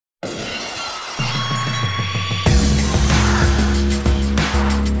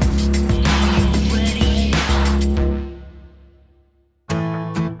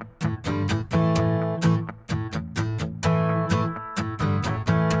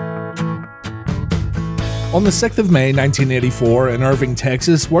On the 6th of May 1984 in Irving,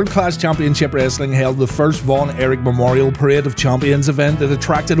 Texas, World Class Championship Wrestling held the first Von Erich Memorial Parade of Champions event that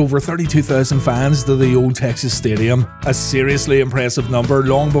attracted over 32,000 fans to the old Texas Stadium, a seriously impressive number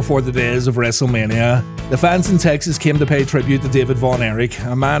long before the days of WrestleMania. The fans in Texas came to pay tribute to David Von Erich,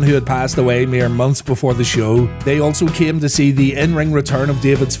 a man who had passed away mere months before the show. They also came to see the in-ring return of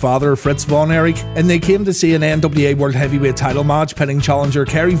David's father, Fritz Von Erich, and they came to see an NWA World Heavyweight title match pitting challenger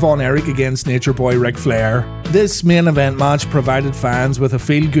Kerry Von Erich against Nature Boy Ric Flair. This main event match provided fans with a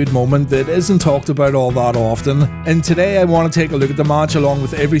feel-good moment that isn't talked about all that often, and today I want to take a look at the match along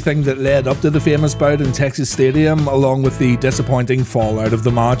with everything that led up to the famous bout in Texas Stadium, along with the disappointing fallout of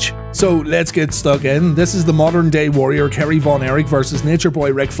the match. So let's get stuck in. This is the modern day warrior Kerry Von Erich versus Nature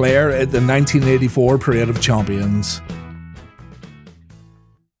Boy Ric Flair at the 1984 Parade of Champions.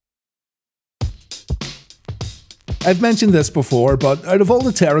 I've mentioned this before, but out of all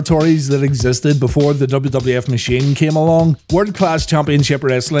the territories that existed before the WWF machine came along, World Class Championship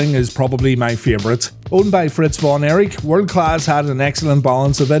Wrestling is probably my favourite. Owned by Fritz Von Erich, World Class had an excellent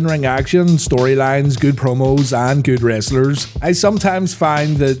balance of in-ring action, storylines, good promos, and good wrestlers. I sometimes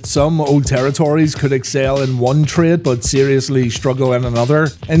find that some old territories could excel in one trait but seriously struggle in another,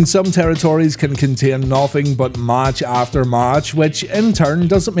 and some territories can contain nothing but match after match, which in turn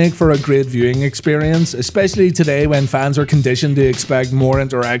doesn't make for a great viewing experience, especially today when fans are conditioned to expect more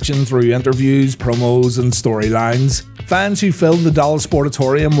interaction through interviews, promos, and storylines. Fans who filled the Dallas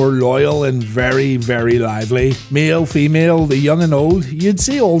Sportatorium were loyal and very lively. Male, female, the young and old, you'd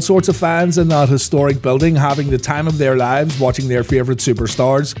see all sorts of fans in that historic building having the time of their lives watching their favourite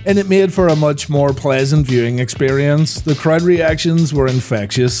superstars, and it made for a much more pleasant viewing experience. The crowd reactions were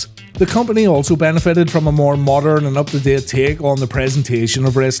infectious. The company also benefited from a more modern and up-to-date take on the presentation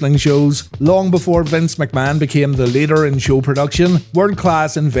of wrestling shows. Long before Vince McMahon became the leader in show production, World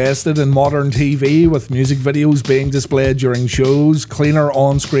Class invested in modern TV with music videos being displayed during shows, cleaner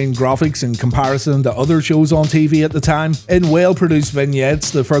on-screen graphics in comparison to other shows on TV at the time, and well-produced vignettes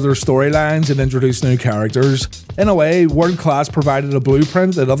to further storylines and introduce new characters. In a way, World Class provided a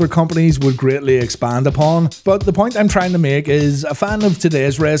blueprint that other companies would greatly expand upon, but the point I'm trying to make is a fan of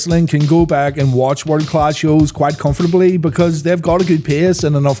today's wrestling can go back and watch World Class shows quite comfortably because they've got a good pace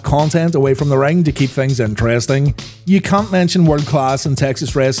and enough content away from the ring to keep things interesting. You can't mention World Class and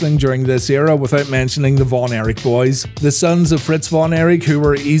Texas wrestling during this era without mentioning the Von Erich boys, the sons of Fritz Von Erich, who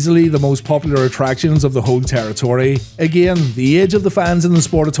were easily the most popular attractions of the whole territory. Again, the age of the fans in the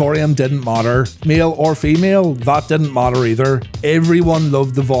Sportatorium didn't matter. Male or female, that didn't matter either. Everyone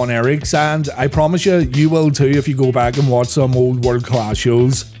loved the Von Erichs, and I promise you, you will too if you go back and watch some old World Class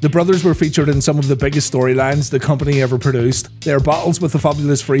shows. The brothers were featured in some of the biggest storylines the company ever produced, their battles with the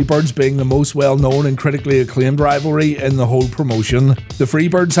fabulous Freebirds being the most well-known and critically acclaimed rivalry in the whole promotion. The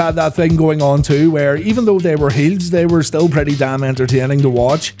Freebirds had that thing going on too, where even though they were heels, they were still pretty damn entertaining to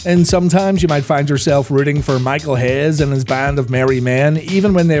watch, and sometimes you might find yourself rooting for Michael Hayes and his band of merry men,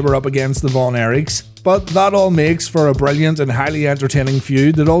 even when they were up against the Von Erichs. But that all makes for a brilliant and highly entertaining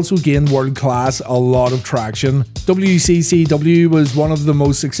feud that also gained World Class a lot of traction. WCCW was one of the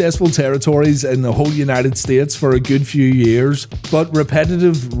most successful territories in the whole United States for a good few years, but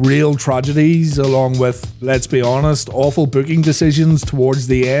repetitive real tragedies along with, let's be honest, awful booking decisions towards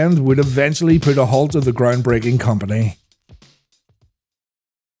the end would eventually put a halt to the groundbreaking company.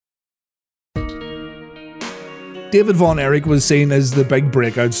 David Von Erich was seen as the big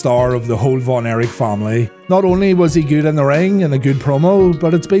breakout star of the whole Von Erich family. Not only was he good in the ring and a good promo,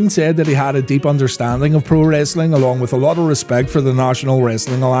 but it's been said that he had a deep understanding of pro wrestling along with a lot of respect for the National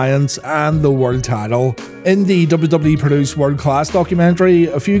Wrestling Alliance and the world title. In the WWE produced World Class documentary,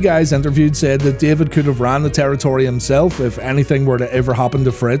 a few guys interviewed said that David could have ran the territory himself if anything were to ever happen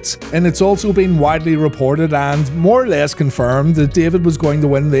to Fritz, and it's also been widely reported and more or less confirmed that David was going to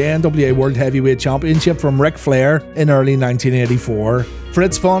win the NWA World Heavyweight Championship from Ric Flair in early 1984.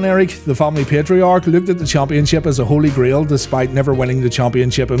 Fritz Von Erich, the family patriarch, looked at the championship as a holy grail despite never winning the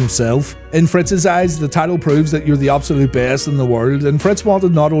championship himself. In Fritz's eyes, the title proves that you're the absolute best in the world, and Fritz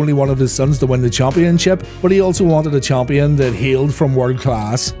wanted not only one of his sons to win the championship, but he also wanted a champion that hailed from World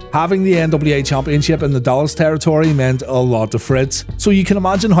Class. Having the NWA championship in the Dallas territory meant a lot to Fritz, so you can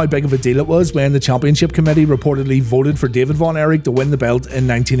imagine how big of a deal it was when the championship committee reportedly voted for David Von Erich to win the belt in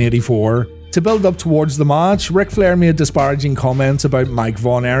 1984. To build up towards the match, Ric Flair made disparaging comments about Mike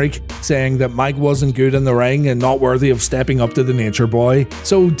Von Erich, saying that Mike wasn't good in the ring and not worthy of stepping up to the Nature Boy.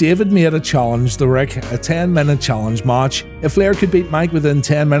 So David made a challenge to Rick, a 10-minute challenge match. If Flair could beat Mike within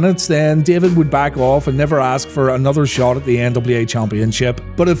 10 minutes, then David would back off and never ask for another shot at the NWA Championship.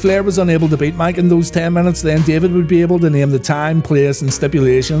 But if Flair was unable to beat Mike in those 10 minutes, then David would be able to name the time, place and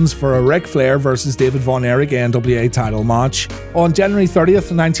stipulations for a Ric Flair vs David Von Erich NWA title match. On January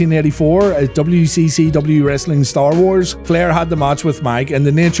 30th, 1984, at WCCW Wrestling Star Wars, Flair had the match with Mike and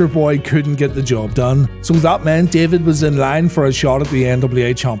the Nature Boy couldn't get the job done. So that meant David was in line for a shot at the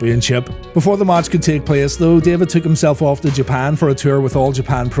NWA Championship. Before the match could take place though, David took himself off to Japan for a tour with All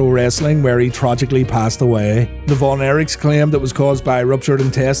Japan Pro Wrestling where he tragically passed away. The Von Erichs claimed it was caused by ruptured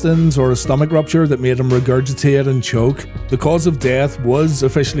intestines or a stomach rupture that made him regurgitate and choke. The cause of death was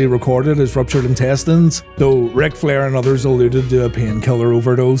officially recorded as ruptured intestines, though Ric Flair and others alluded to a painkiller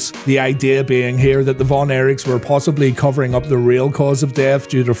overdose. The idea being here that the Von Erichs were possibly covering up the real cause of death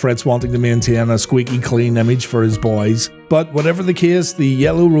due to Fritz wanting to maintain a squeaky clean image for his boys. But whatever the case, the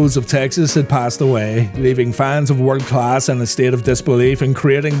Yellow Rose of Texas had passed away, leaving fans of World Class in a state of disbelief and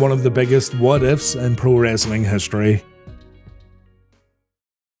creating one of the biggest what-ifs in pro wrestling history.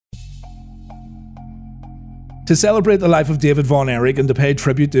 To celebrate the life of David Von Erich and to pay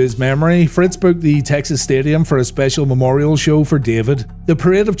tribute to his memory, Fritz booked the Texas Stadium for a special memorial show for David. The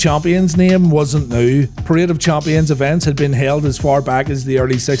Parade of Champions name wasn't new. Parade of Champions events had been held as far back as the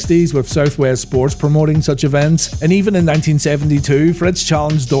early 60s, with Southwest Sports promoting such events, and even in 1972, Fritz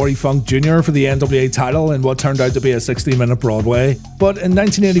challenged Dory Funk Jr. for the NWA title in what turned out to be a 60-minute Broadway. But in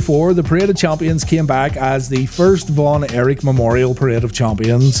 1984, the Parade of Champions came back as the first Von Erich Memorial Parade of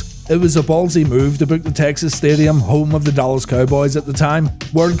Champions. It was a ballsy move to book the Texas Stadium, home of the Dallas Cowboys at the time.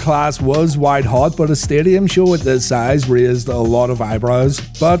 World Class was wide hot, but a stadium show at this size raised a lot of eyebrows.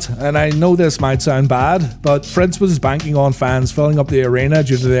 But, and I know this might sound bad, but Fritz was banking on fans filling up the arena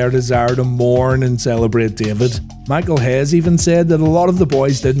due to their desire to mourn and celebrate David. Michael Hayes even said that a lot of the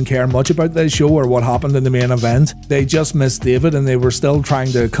boys didn't care much about this show or what happened in the main event. They just missed David and they were still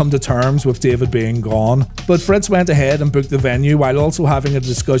trying to come to terms with David being gone. But Fritz went ahead and booked the venue while also having a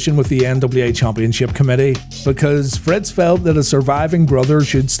discussion with the NWA Championship Committee, because Fritz felt that a surviving brother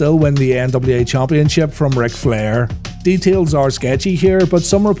should still win the NWA Championship from Ric Flair. Details are sketchy here, but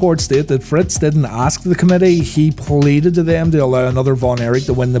some reports state that Fritz didn't ask the committee, he pleaded to them to allow another Von Erich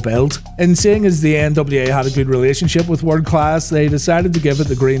to win the belt. And seeing as the NWA had a good relationship with World Class, they decided to give it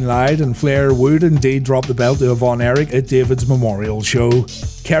the green light, and Flair would indeed drop the belt to a Von Erich at David's memorial show.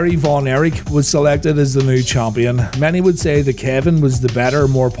 Kerry Von Erich was selected as the new champion. Many would say that Kevin was the better,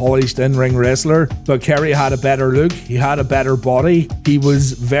 more polished in-ring wrestler, but Kerry had a better look, he had a better body, he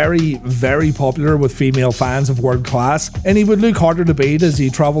was very, very popular with female fans of World Class, and he would look harder to beat as he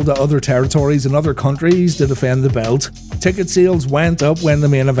travelled to other territories and other countries to defend the belt. Ticket sales went up when the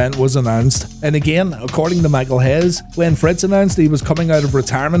main event was announced, and again, according to Michael Hayes, when Fritz announced he was coming out of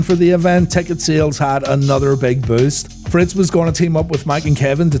retirement for the event, ticket sales had another big boost. Fritz was going to team up with Mike and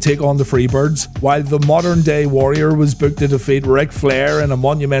Kevin to take on the Freebirds, while the Modern Day Warrior was booked to defeat Ric Flair in a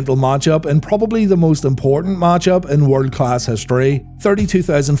monumental matchup and probably the most important matchup in World Class history.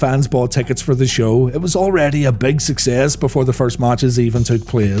 32,000 fans bought tickets for the show. It was already a big success before the first matches even took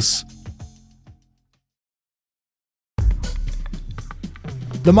place.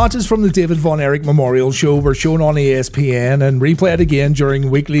 The matches from the David Von Erich Memorial Show were shown on ESPN and replayed again during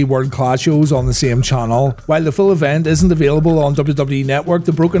weekly World Class shows on the same channel. While the full event isn't available on WWE Network,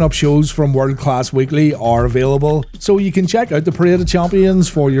 the broken up shows from World Class Weekly are available, so you can check out the Parade of Champions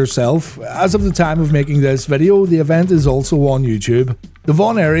for yourself. As of the time of making this video, the event is also on YouTube. The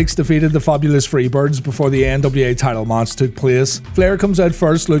Von Erichs defeated the Fabulous Freebirds before the NWA title match took place. Flair comes out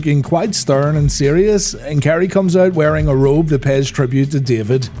first looking quite stern and serious, and Kerry comes out wearing a robe that pays tribute to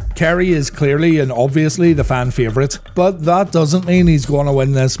David. Kerry is clearly and obviously the fan favourite, but that doesn't mean he's going to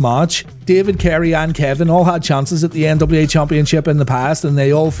win this match. David, Kerry and Kevin all had chances at the NWA Championship in the past and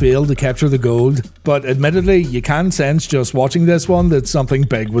they all failed to capture the gold. But admittedly, you can sense just watching this one that something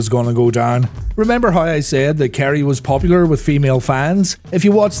big was going to go down. Remember how I said that Kerry was popular with female fans? If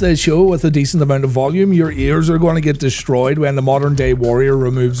you watch this show with a decent amount of volume, your ears are going to get destroyed when the Modern Day Warrior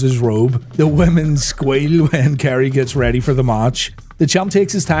removes his robe. The women squeal when Kerry gets ready for the match. The champ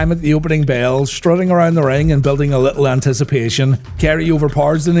takes his time at the opening bell, strutting around the ring and building a little anticipation. Kerry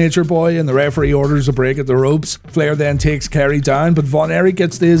overpowers the Nature Boy and the referee orders a break at the ropes. Flair then takes Kerry down, but Von Erich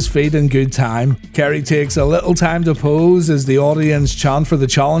gets to his feet in good time. Kerry takes a little time to pose as the audience chant for the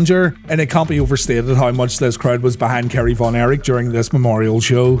challenger, and it can't be overstated how much this crowd was behind Kerry Von Erich during this memorial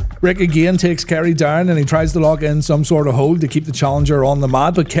show. Rick again takes Kerry down and he tries to lock in some sort of hold to keep the challenger on the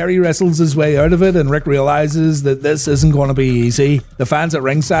mat, but Kerry wrestles his way out of it and Rick realizes that this isn't going to be easy. The fans at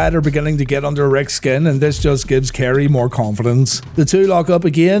ringside are beginning to get under Rick's skin and this just gives Kerry more confidence. The two lock up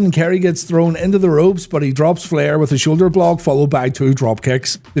again, Kerry gets thrown into the ropes but he drops Flair with a shoulder block followed by 2 drop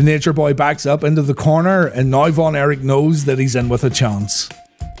kicks. The Nature Boy backs up into the corner and now Von Erich knows that he's in with a chance.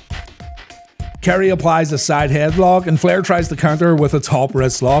 Kerry applies a side headlock and Flair tries to counter with a top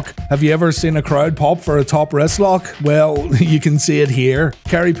wrist lock. Have you ever seen a crowd pop for a top wrist lock? Well, you can see it here.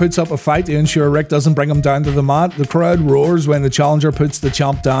 Kerry puts up a fight to ensure Rick doesn't bring him down to the mat. The crowd roars when the challenger puts the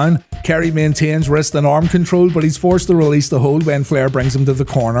champ down. Kerry maintains wrist and arm control, but he's forced to release the hold when Flair brings him to the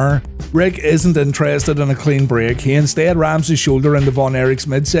corner. Rick isn't interested in a clean break. He instead rams his shoulder into Von Erich's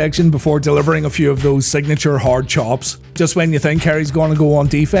midsection before delivering a few of those signature hard chops. Just when you think Kerry's going to go on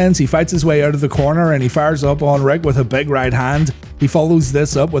defense, he fights his way out of the corner and he fires up on Rick with a big right hand. He follows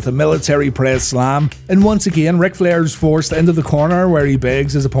this up with a military press slam, and once again Ric Flair's forced into the corner where he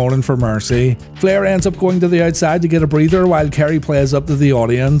begs his opponent for mercy. Flair ends up going to the outside to get a breather while Kerry plays up to the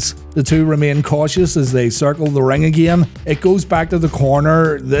audience. The two remain cautious as they circle the ring again. It goes back to the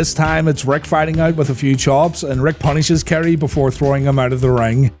corner. This time it's Rick fighting out with a few chops and Rick punishes Kerry before throwing him out of the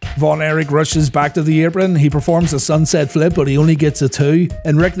ring. Von Erich rushes back to the apron. He performs a sunset flip but he only gets a 2,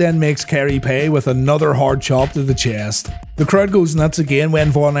 and Rick then makes Kerry pay with another hard chop to the chest. The crowd goes nuts again when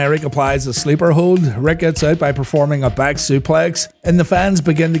Von Erich applies a sleeper hold. Rick gets out by performing a back suplex, and the fans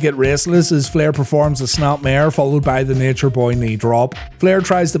begin to get restless as Flair performs a snapmare followed by the Nature Boy knee drop. Flair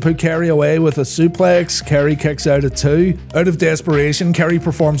tries to put Kerry away with a suplex. Kerry kicks out at 2. Out of desperation, Kerry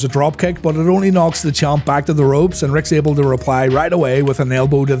performs a drop kick, but it only knocks the champ back to the ropes, and Rick's able to reply right away with an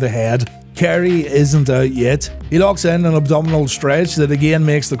elbow to the head. Kerry isn't out yet. He locks in an abdominal stretch that again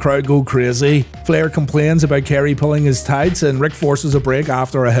makes the crowd go crazy. Flair complains about Kerry pulling his tights and Rick forces a break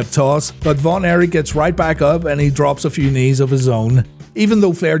after a hip toss, but Von Erich gets right back up and he drops a few knees of his own. Even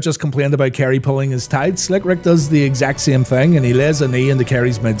though Flair just complained about Kerry pulling his tights, Slick Rick does the exact same thing and he lays a knee into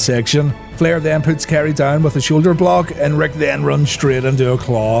Kerry's midsection. Flair then puts Kerry down with a shoulder block and Rick then runs straight into a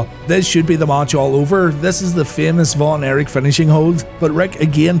claw. This should be the match all over. This is the famous Von Erich finishing hold, but Rick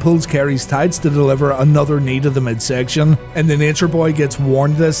again pulls Kerry's tights to deliver another knee to the midsection, and the Nature Boy gets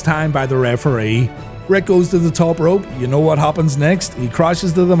warned this time by the referee. Rick goes to the top rope. You know what happens next? He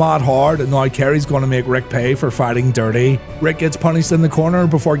crashes to the mat hard and now Kerry's going to make Rick pay for fighting dirty. Rick gets punished in the corner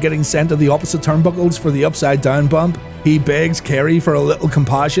before getting sent to the opposite turnbuckles for the upside down bump. He begs Kerry for a little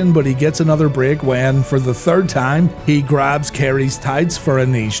compassion, but he gets another break when, for the 3rd time, he grabs Kerry's tights for a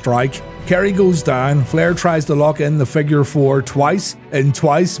knee strike. Kerry goes down. Flair tries to lock in the figure 4 twice, and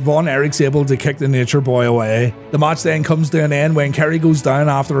twice Von Erich's able to kick the Nature Boy away. The match then comes to an end when Kerry goes down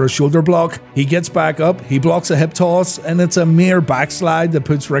after a shoulder block. He gets back up, he blocks a hip toss, and it's a mere backslide that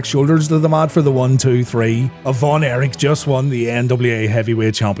puts Rick's shoulders to the mat for the 1, 2, 3. Von Erich just won the NWA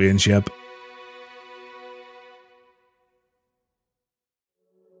Heavyweight Championship.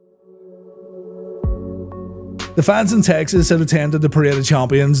 The fans in Texas had attended the Parade of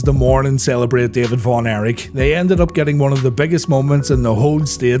Champions to mourn and celebrate David Von Erich. They ended up getting one of the biggest moments in the whole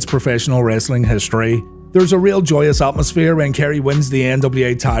state's professional wrestling history. There's a real joyous atmosphere when Kerry wins the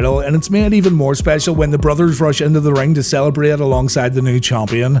NWA title, and it's made even more special when the brothers rush into the ring to celebrate alongside the new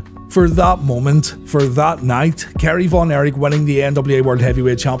champion. For that moment, for that night, Kerry Von Erich winning the NWA World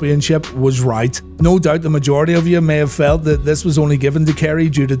Heavyweight Championship was right. No doubt the majority of you may have felt that this was only given to Kerry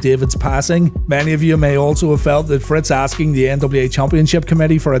due to David's passing. Many of you may also have felt that Fritz asking the NWA Championship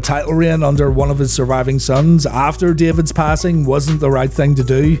Committee for a title reign under one of his surviving sons after David's passing wasn't the right thing to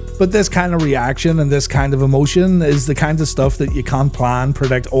do. But this kind of reaction and this kind of emotion is the kind of stuff that you can't plan,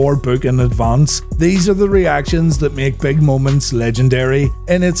 predict or book in advance. These are the reactions that make big moments legendary,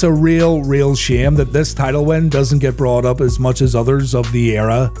 and it's a real shame that this title win doesn't get brought up as much as others of the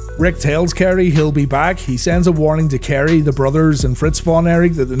era. Rick tells Kerry he'll be back. He sends a warning to Kerry, the brothers and Fritz Von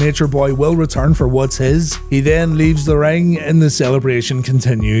Erich that the Nature Boy will return for what's his. He then leaves the ring and the celebration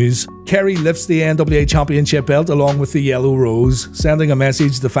continues. Kerry lifts the NWA Championship belt along with the Yellow Rose, sending a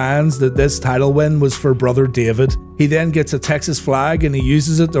message to fans that this title win was for brother David. He then gets a Texas flag and he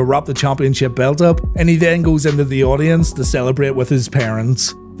uses it to wrap the championship belt up, and he then goes into the audience to celebrate with his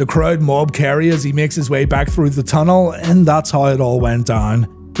parents. The crowd mob Kerry as he makes his way back through the tunnel, and that's how it all went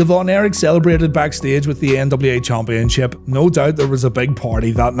down. The Von Erich celebrated backstage with the NWA Championship. No doubt there was a big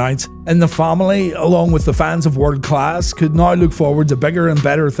party that night, and the family, along with the fans of World Class, could now look forward to bigger and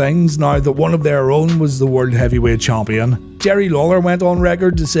better things now that one of their own was the World Heavyweight Champion. Jerry Lawler went on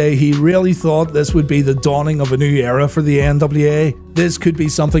record to say he really thought this would be the dawning of a new era for the NWA. This could be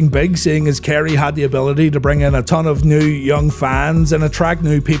something big, seeing as Kerry had the ability to bring in a ton of new young fans and attract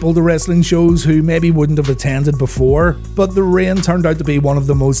new people to wrestling shows who maybe wouldn't have attended before. But the reign turned out to be one of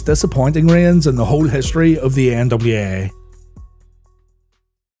the most disappointing reigns in the whole history of the NWA.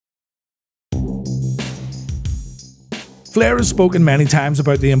 Flair has spoken many times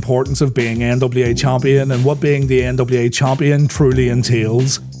about the importance of being NWA champion and what being the NWA champion truly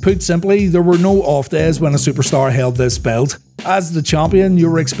entails. Put simply, there were no off days when a superstar held this belt. As the champion, you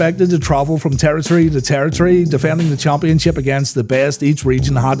were expected to travel from territory to territory, defending the championship against the best each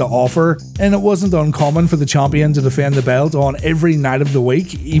region had to offer, and it wasn't uncommon for the champion to defend the belt on every night of the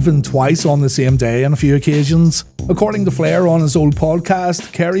week, even twice on the same day on a few occasions. According to Flair on his old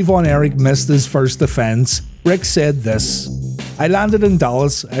podcast, Kerry Von Erich missed his first defense. Rick said this: "I landed in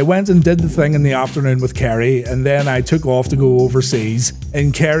Dallas, I went and did the thing in the afternoon with Kerry, and then I took off to go overseas,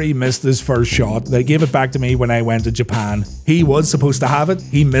 and Kerry missed his first shot. They gave it back to me when I went to Japan. He was supposed to have it,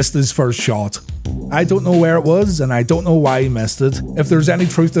 he missed his first shot. I don't know where it was, and I don't know why he missed it. If there's any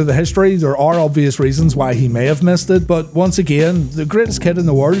truth to the history, there are obvious reasons why he may have missed it, but once again, the greatest kid in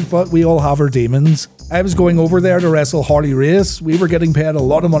the world, but we all have our demons. I was going over there to wrestle Harley Race. We were getting paid a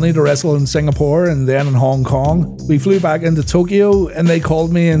lot of money to wrestle in Singapore and then in Hong Kong. We flew back into Tokyo and they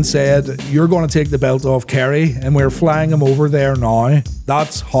called me and said, 'You're going to take the belt off Kerry,' and we're flying him over there now.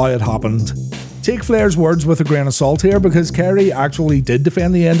 That's how it happened." Take Flair's words with a grain of salt here, because Kerry actually did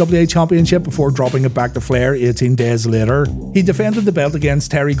defend the NWA Championship before dropping it back to Flair 18 days later. He defended the belt against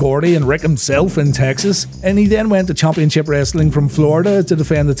Terry Gordy and Rick himself in Texas, and he then went to Championship Wrestling from Florida to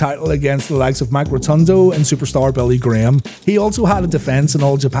defend the title against the likes of Mike Rotundo and superstar Billy Graham. He also had a defense in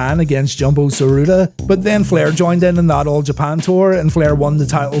All Japan against Jumbo Tsuruta, but then Flair joined in that All Japan tour and Flair won the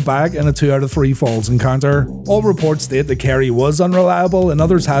title back in a 2 out of 3 falls encounter. All reports state that Kerry was unreliable, and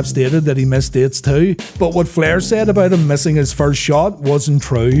others have stated that he missed dates too, but what Flair said about him missing his first shot wasn't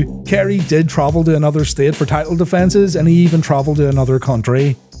true. Kerry did travel to another state for title defenses, and he even travelled to another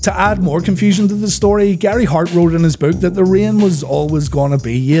country. To add more confusion to the story, Gary Hart wrote in his book that the reign was always going to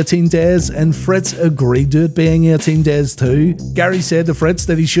be 18 days, and Fritz agreed to it being 18 days too. Gary said to Fritz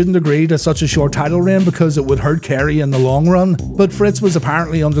that he shouldn't agree to such a short title reign because it would hurt Kerry in the long run, but Fritz was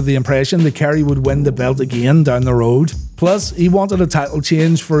apparently under the impression that Kerry would win the belt again down the road. Plus, he wanted a title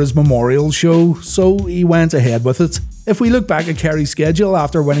change for his memorial show, so he went ahead with it. If we look back at Kerry's schedule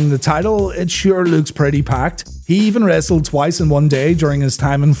after winning the title, it sure looks pretty packed. He even wrestled twice in one day during his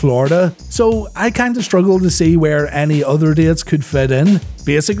time in Florida, so I kinda struggle to see where any other dates could fit in.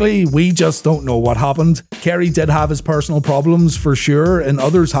 Basically, we just don't know what happened. Kerry did have his personal problems for sure, and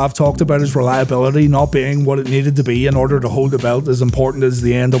others have talked about his reliability not being what it needed to be in order to hold a belt as important as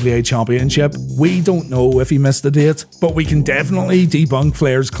the NWA Championship. We don't know if he missed a date, but we can definitely debunk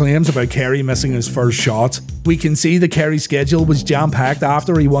Flair's claims about Kerry missing his first shot. We can see that Kerry's schedule was jam-packed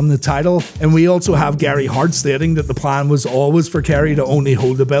after he won the title, and we also have Gary Hart stating that the plan was always for Kerry to only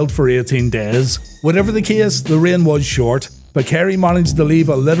hold the belt for 18 days. Whatever the case, the reign was short, but Kerry managed to leave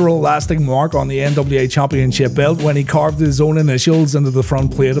a literal lasting mark on the NWA Championship belt when he carved his own initials into the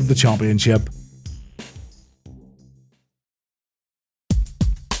front plate of the championship.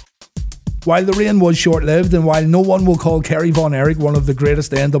 While the reign was short-lived, and while no one will call Kerry Von Erich one of the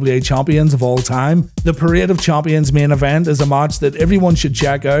greatest NWA champions of all time, the Parade of Champions main event is a match that everyone should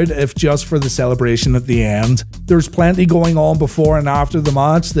check out, if just for the celebration at the end. There's plenty going on before and after the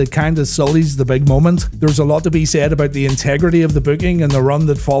match that kinda sullies the big moment. There's a lot to be said about the integrity of the booking and the run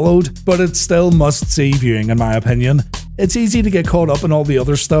that followed, but it's still must-see viewing in my opinion. It's easy to get caught up in all the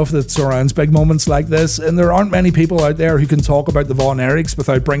other stuff that surrounds big moments like this, and there aren't many people out there who can talk about the Von Erichs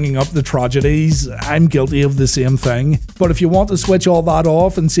without bringing up the tragedies. I'm guilty of the same thing. But if you want to switch all that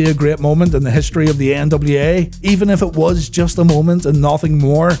off and see a great moment in the history of the NWA, even if it was just a moment and nothing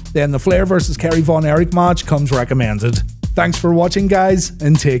more, then the Flair vs Kerry Von Erich match comes recommended. Thanks for watching guys,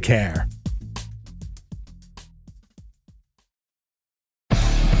 and take care.